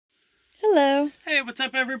Hey, what's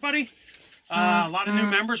up, everybody? A lot of new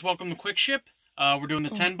members. Welcome to Quick Ship. We're doing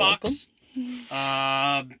the 10 box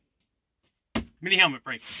mini helmet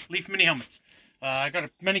break. Leaf mini helmets. I got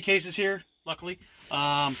many cases here, luckily.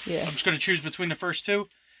 I'm just going to choose between the first two.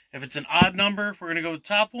 If it's an odd number, we're going to go with the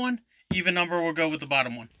top one. Even number, we'll go with the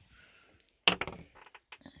bottom one.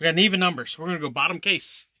 We got an even number, so we're going to go bottom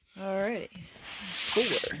case. Alrighty.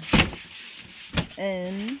 4.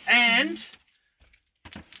 And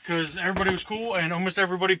because everybody was cool and almost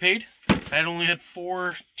everybody paid. I only had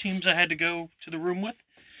 4 teams I had to go to the room with.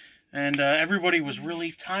 And everybody was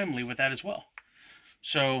really timely with that as well.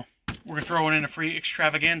 So we're going to throw in a free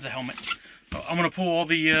extravaganza helmet. I'm going to pull all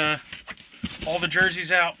the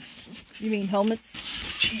jerseys out. You mean helmets?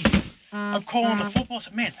 Jeez. I'm calling the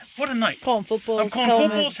footballs. Man, what a night. Calling footballs. I'm calling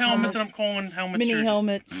footballs, helmets, and I'm calling helmets, mini jerseys.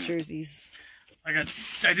 helmets, jerseys. I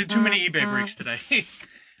did too many eBay breaks today,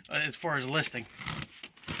 as far as listing.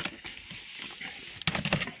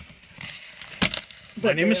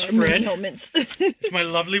 My name is Fred. It's my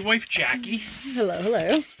lovely wife, Jackie. Hello,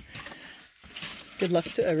 hello. Good luck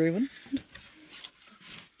to everyone.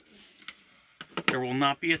 There will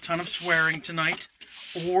not be a ton of swearing tonight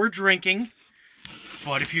or drinking,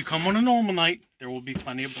 but if you come on a normal night, there will be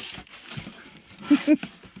plenty of both.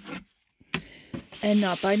 And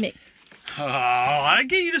not by me. Oh, I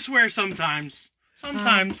get you to swear sometimes.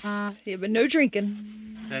 Sometimes. Yeah, but no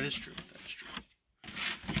drinking. That is true. That is true.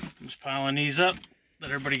 I'm just piling these up. Let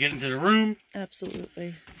everybody get into the room.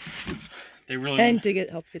 Absolutely. They really and to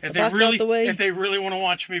help get the box out the way. If they really want to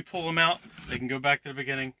watch me pull them out, they can go back to the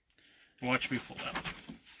beginning and watch me pull out.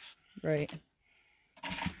 Right.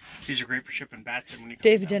 These are great for shipping bats. When you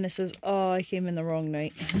David Dennis says, "Oh, I came in the wrong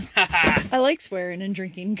night." I like swearing and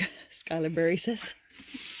drinking. Skylar Berry says.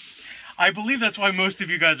 I believe that's why most of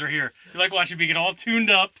you guys are here. You like watching me get all tuned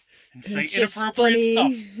up and say inappropriate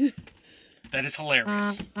stuff. That is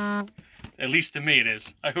hilarious. At least to me it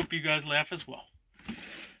is. I hope you guys laugh as well.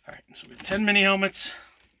 Alright, so we have 10 mini helmets.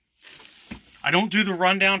 I don't do the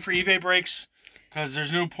rundown for eBay breaks because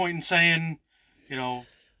there's no point in saying, you know,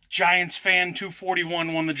 Giants fan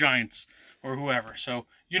 241 won the Giants or whoever. So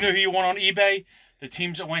you know who you want on eBay. The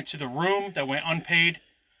teams that went to the room, that went unpaid,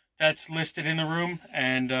 that's listed in the room.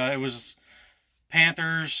 And it was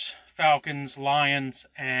Panthers, Falcons, Lions,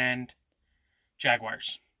 and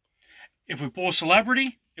Jaguars. If we pull a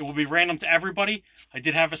celebrity, it will be random to everybody. I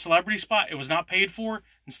did have a celebrity spot. It was not paid for.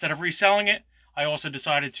 Instead of reselling it, I also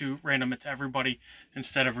decided to random it to everybody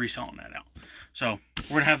instead of reselling that out. So we're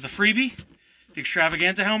going to have the freebie, the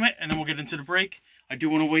extravaganza helmet, and then we'll get into the break. I do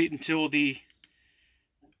want to wait until the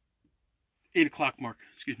 8 o'clock mark.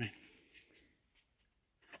 Excuse me.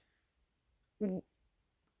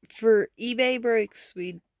 For eBay breaks,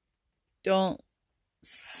 we don't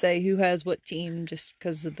say who has what team just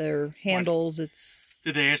because of their handles.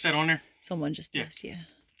 Did they ask that on there? Someone just asked, yeah.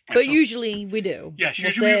 Right, but usually we do. Yes,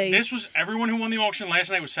 usually this was everyone who won the auction last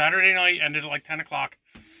night was Saturday night, ended at like 10 o'clock.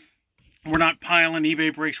 We're not piling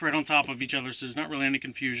eBay breaks right on top of each other, so there's not really any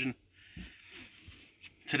confusion.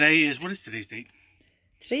 Today is, what is today's date?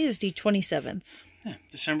 Today is the 27th. Yeah,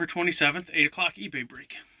 December 27th, 8 o'clock eBay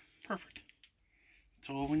break. Perfect. That's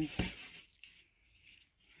all we need.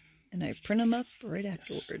 And I print them up right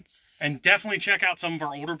afterwards. And definitely check out some of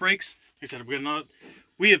our older breaks. Like I said,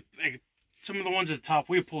 we have some of the ones at the top.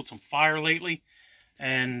 We have pulled some fire lately,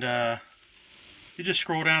 and you just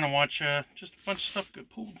scroll down and watch just a bunch of stuff get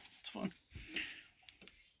pulled. It's fun.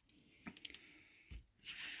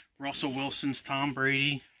 Russell Wilson's, Tom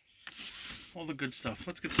Brady, all the good stuff.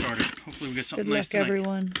 Let's get started. Hopefully we get something nice tonight. Good luck,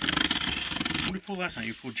 everyone. What did you pull last night?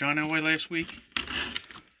 You pulled John Elway last week.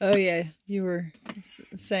 Oh yeah, you were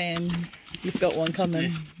saying you felt one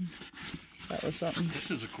coming. Yeah. That was something.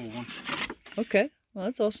 This is a cool one. Okay, well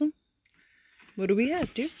that's awesome. What do we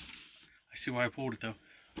have, dude? I see why I pulled it though.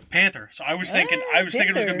 Panther. So I was thinking it was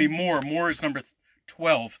going to be Moore. Moore is number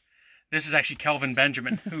 12. This is actually Kelvin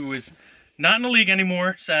Benjamin, who is not in the league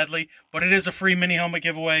anymore, sadly, but it is a free mini helmet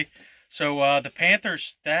giveaway. So the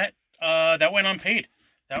Panthers, that went unpaid.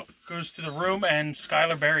 That goes to the room, and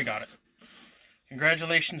Skylar Berry got it.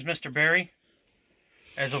 Congratulations, Mr. Berry.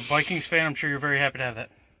 As a Vikings fan, I'm sure you're very happy to have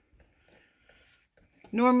that.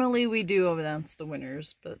 Normally we do announce the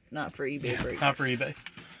winners, but not for eBay breaks. Not for eBay.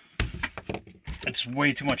 It's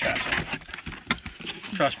way too much hassle.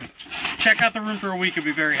 Trust me. Check out the room for a week. You'll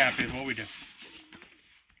be very happy with what we do.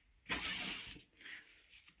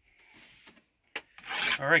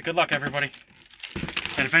 All right, good luck, everybody.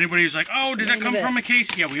 And if anybody's like, oh, did that come from a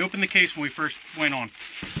case? Yeah, we opened the case when we first went on.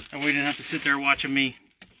 And we didn't have to sit there watching me.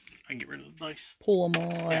 I can get rid of the dice. Pull them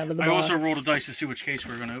all out of the box. I also rolled a dice to see which case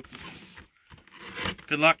we were going to open.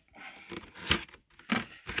 Good luck.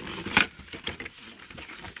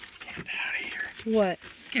 What?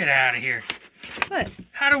 Get out of here. What?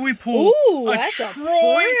 How do we pull Ooh, a that's a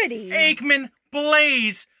Troy pretty. Aikman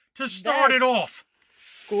Blaze to start it That's off?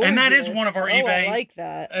 And that is gorgeous. one of our Oh, eBay. I like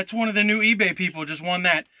that. That's one of the new eBay people just won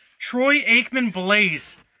that. Troy Aikman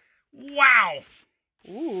Blaze. Wow.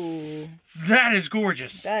 Ooh, That is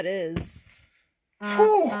gorgeous. that is.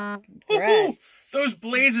 Whew. Congrats. Those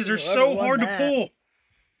blazes are Whoever so won hard that. to pull.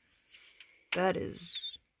 That is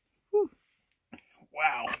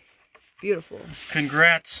Wow. beautiful.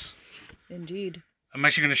 Congrats. Indeed. I'm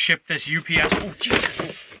actually going to ship this UPS. Oh,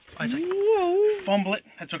 Jesus. Why is it? Whoa. Fumble it.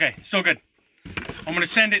 That's okay. It's still good. I'm going to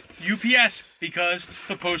send it UPS because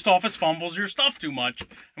the post office fumbles your stuff too much.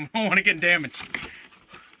 I don't want to get damaged.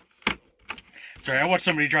 Sorry, I watched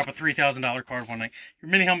somebody drop a $3,000 card one night. Your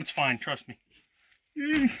mini helmet's fine. Trust me.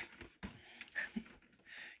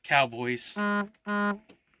 Cowboys.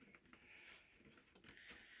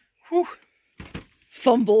 Whew.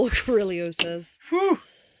 Fumble, Carillo says. Whew.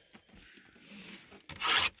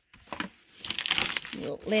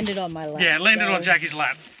 Well, landed on my lap. Yeah, it landed so on Jackie's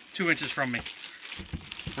lap. 2 inches from me.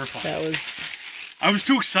 We're fine. That was... I was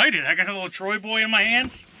too excited. I got a little Troy boy in my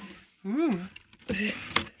hands. Ooh.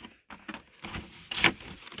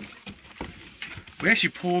 We actually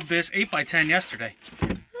pulled this 8x10 yesterday.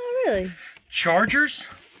 Oh, really? Chargers.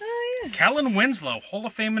 Oh, yeah. Kellen Winslow, Hall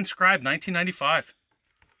of Fame inscribed, 1995.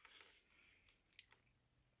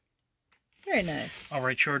 Very nice. All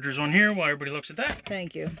right, Chargers on here while everybody looks at that.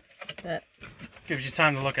 Thank you. That... Gives you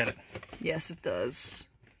time to look at it. Yes, it does.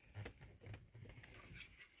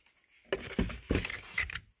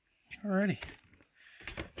 Alrighty.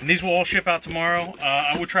 And these will all ship out tomorrow.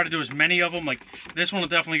 I would try to do as many of them. Like, this one will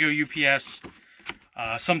definitely go UPS.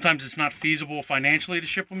 Sometimes it's not feasible financially to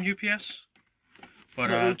ship them UPS. But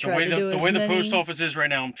the way the post office is right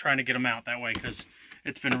now, I'm trying to get them out that way because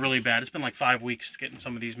it's been really bad. It's been like 5 weeks getting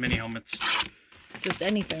some of these mini helmets. Just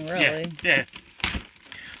anything, really. Yeah.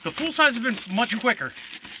 The full size has been much quicker.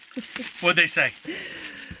 What'd they say?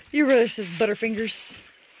 Your brother says Butterfingers.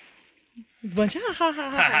 A bunch of ha ha ha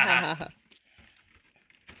ha ha ha.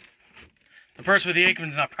 The person with the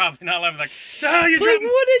Aikman's probably not laughing like, oh, you But dropped.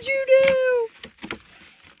 what did you do?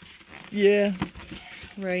 Yeah.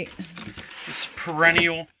 Right. This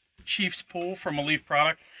perennial Chiefs pull from a Leaf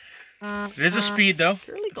product. It is a speed though.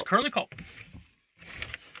 It's Curly Culp.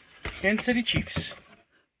 Kansas City Chiefs.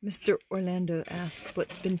 Mr. Orlando asked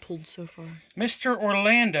what's been pulled so far. Mr.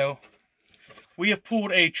 Orlando, we have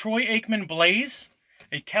pulled a Troy Aikman Blaze,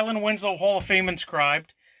 a Kellen Winslow Hall of Fame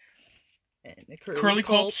inscribed, And the Curly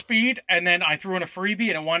Culp Speed, and then I threw in a freebie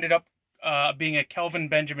and it wound up being a Kelvin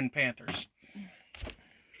Benjamin Panthers.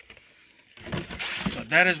 So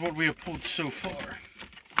that is what we have pulled so far.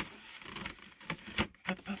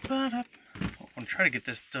 I'm going to try to get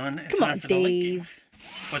this done in Come time on, for the late game. Dave.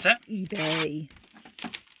 What's that? eBay.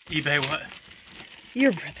 eBay what?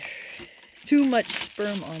 Your brother. Too much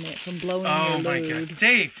sperm on it from blowing Oh your my load. god.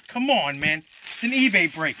 Dave, come on, man. It's an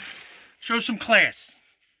eBay break. Show some class.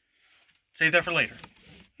 Save that for later.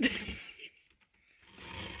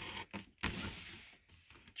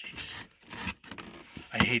 Jeez.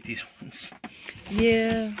 I hate these ones.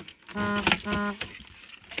 Yeah.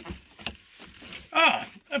 Ah,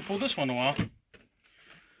 I pulled this one a while.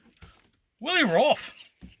 Willie Rolfe.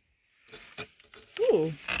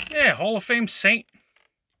 Ooh. Yeah, Hall of Fame Saint.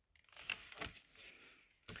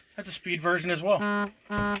 That's a speed version as well.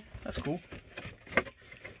 That's cool.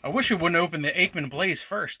 I wish it wouldn't open the Aikman Blaze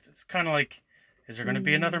first. It's kind of like, is there going to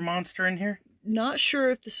be another monster in here? Not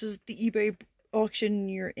sure if this is the eBay auction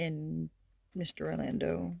you're in, Mr.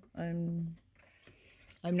 Orlando. I'm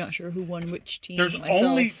not sure who won which team. There's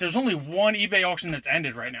myself. only one eBay auction that's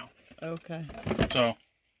ended right now. Okay. So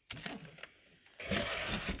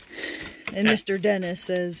And Mr. Dennis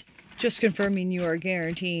says, just confirming you are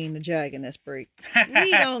guaranteeing a jag in this break.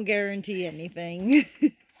 We don't guarantee anything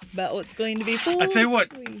about what's going to be pulled. I tell you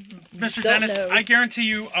what, We Mr. don't Dennis, know. I guarantee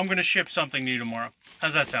you I'm going to ship something to you tomorrow.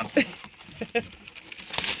 How's that sound?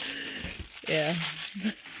 Yeah.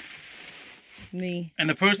 Me. And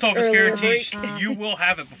the post office Earlier guarantees break. you will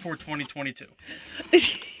have it before 2022.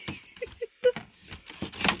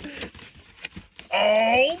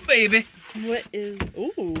 Oh, baby. What is...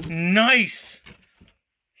 Ooh. Nice.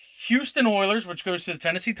 Houston Oilers, which goes to the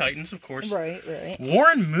Tennessee Titans, of course. Right, right.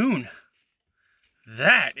 Warren Moon.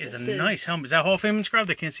 That is This a is- nice helmet. Is that Hall of Fame inscribed?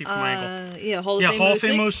 I can't see from my angle. Yeah, Hall of Yeah, Fame Hall of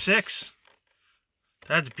Fame 06. 06.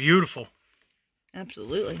 That's beautiful.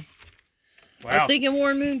 Absolutely. I Wow. was thinking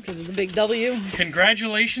Warren Moon because of the big W.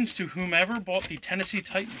 Congratulations to whomever bought the Tennessee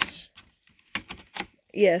Titans.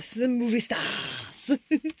 Yes, the movie stars.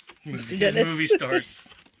 His Dennis. movie stars.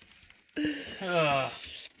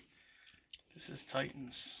 This This is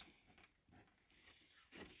Titans.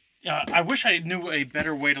 I wish I knew a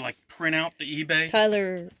better way to like print out the eBay.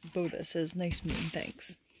 Tyler Boda says, nice moon,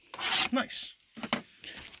 thanks. Nice.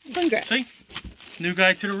 Congrats. See? New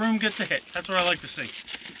guy to the room gets a hit. That's what I like to see.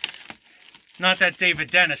 Not that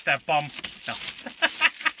David Dennis, that bum. No.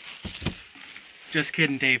 Just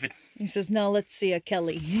kidding, David. He says, now let's see a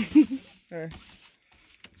Kelly. Or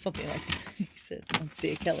something like that. He said, let's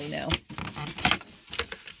see a Kelly now.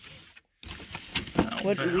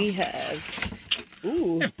 What do we have?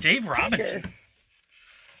 Ooh. We have Dave Robinson. Packer.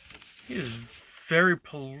 He is very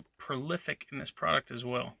prolific in this product as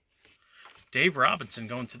well. Dave Robinson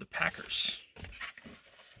going to the Packers.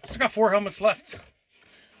 Still got 4 helmets left.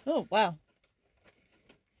 Oh, wow.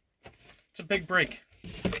 It's a big break.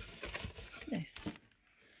 Nice.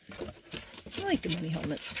 I like the mini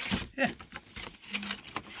helmets. Yeah.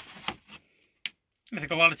 I think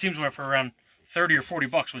a lot of teams went for around 30 or 40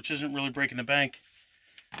 bucks, which isn't really breaking the bank.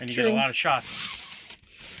 And you get a lot of shots.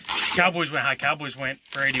 Cowboys went high. Cowboys went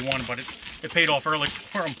for 81, but it paid off early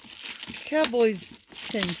for them. Cowboys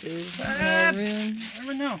tend to. I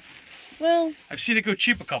never know. Well, I've seen it go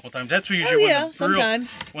cheap a couple times. That's usually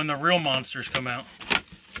sometimes. When the real monsters come out.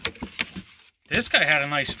 This guy had a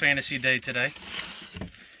nice fantasy day today.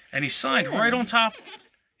 And he signed right on top.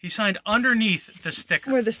 He signed underneath the sticker.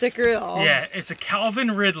 Where the sticker? Oh. Yeah, it's a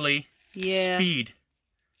Calvin Ridley Speed.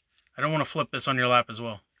 I don't want to flip this on your lap as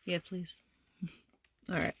well. Yeah, please.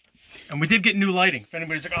 All right. And we did get new lighting. If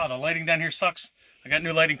anybody's like, oh, the lighting down here sucks, I got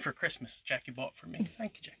new lighting for Christmas. Jackie bought for me.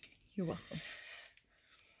 Thank you, Jackie. You're welcome.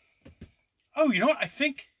 Oh, you know what? I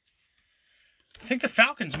think the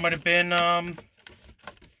Falcons might have been an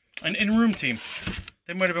in-room team.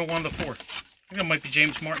 They might have been one of the 4. I think that might be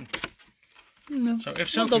James Martin. No. So if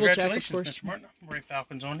so, congratulations, Mr. Martin. Right,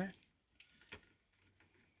 Falcons on there.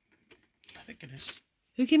 I think it is.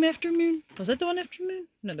 Who came after Moon? Was that the one after Moon?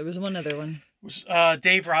 No, there was one other one. It was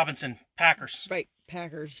Dave Robinson, Packers. Right,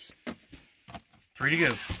 Packers. 3 to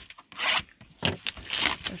go.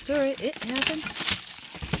 That's all right. It happened.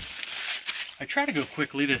 I try to go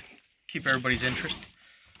quickly to keep everybody's interest.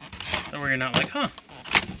 That way you're not like, huh,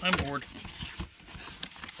 I'm bored.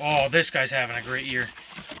 Oh, this guy's having a great year.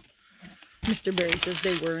 Mr. Berry says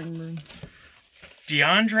they were in room.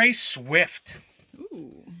 DeAndre Swift.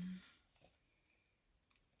 Ooh.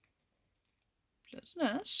 That's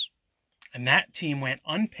nice. And that team went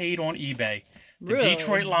unpaid on eBay. The Really?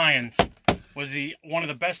 Detroit Lions was one of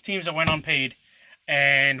the best teams that went unpaid.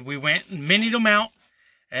 And we went and minied them out.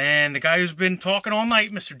 And the guy who's been talking all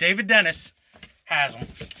night, Mr. David Dennis, has them.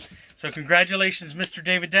 So congratulations, Mr.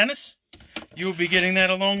 David Dennis. You will be getting that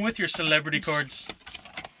along with your celebrity cards.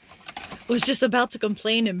 Was just about to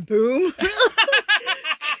complain and boom. Come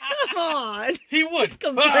on. He would.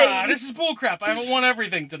 Complain. This is bullcrap. I haven't won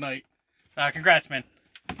everything tonight. Congrats, man.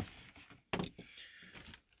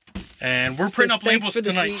 And we're printing up labels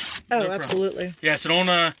tonight. Oh, no, absolutely. Yeah, so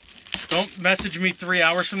don't message me 3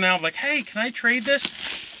 hours from now. Like, hey, can I trade this?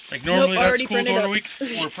 Like normally that's cool during the week.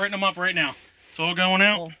 We're printing them up right now. It's all going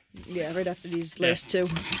out. Well, yeah, right after these last 2.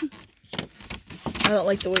 I don't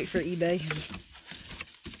like to wait for eBay.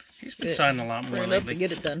 He's been signing a lot more lately.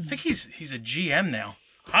 Get it done. I think he's a GM now.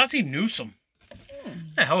 Ozzie Newsome.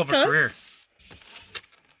 A hell of a career.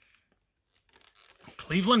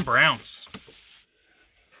 Cleveland Browns.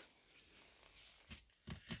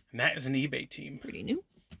 And that is an eBay team. Pretty new.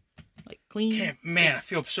 Like clean. Man, I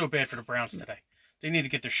feel so bad for the Browns today. They need to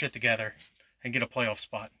get their shit together and get a playoff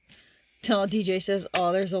spot. Tell DJ says,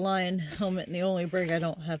 oh, there's a Lion helmet and the only break I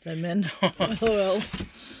don't have them in. Well.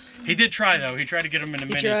 He did try, though. He tried to get him in a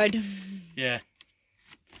mini. He tried? Yeah.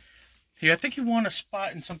 I think he won a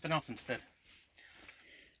spot in something else instead.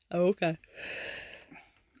 Oh, okay.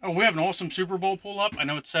 Oh, we have an awesome Super Bowl pull up. I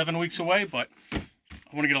know it's 7 weeks away, but I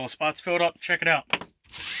want to get all the spots filled up. Check it out.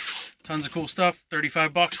 Tons of cool stuff.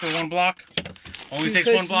 $35 for 1 block. Only takes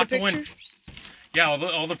 1 block to win. Yeah,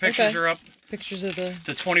 all the pictures are up. Pictures of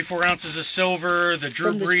the 24 ounces of silver, the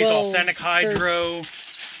Drew Brees authentic hydro,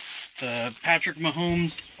 the Patrick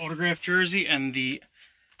Mahomes autographed jersey, and the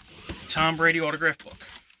Tom Brady autographed book.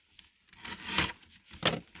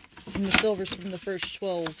 And the silver's from the first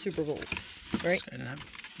 12 Super Bowls, right?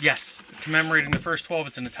 Yes, commemorating the first 12.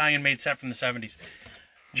 It's an Italian-made set from the 70s.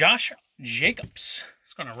 Josh Jacobs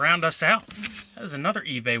is going to round us out. That is another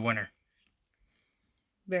eBay winner.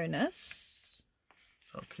 Very nice.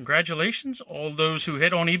 So congratulations, all those who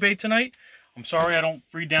hit on eBay tonight. I'm sorry I don't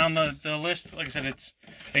read down the list. Like I said,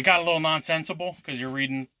 it got a little nonsensical because you're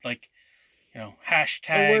reading like,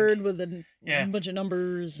 hashtag. A word with a bunch of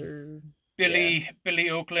numbers or Billy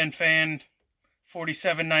Oakland fan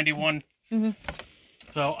 4791.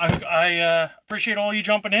 So I appreciate all you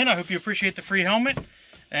jumping in. I hope you appreciate the free helmet.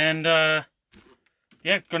 And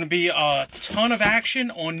yeah, going to be a ton of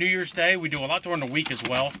action on New Year's Day. We do a lot during the week as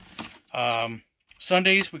well.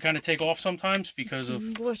 Sundays we kind of take off sometimes because of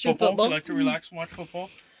football. We like to relax and watch football.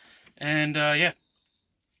 And yeah,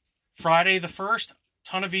 Friday the 1st,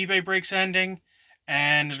 ton of eBay breaks ending,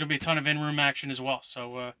 and there's going to be a ton of in-room action as well. So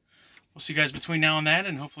we'll see you guys between now and then,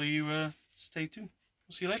 and hopefully you stay tuned.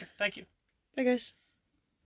 We'll see you later. Thank you. Bye, guys.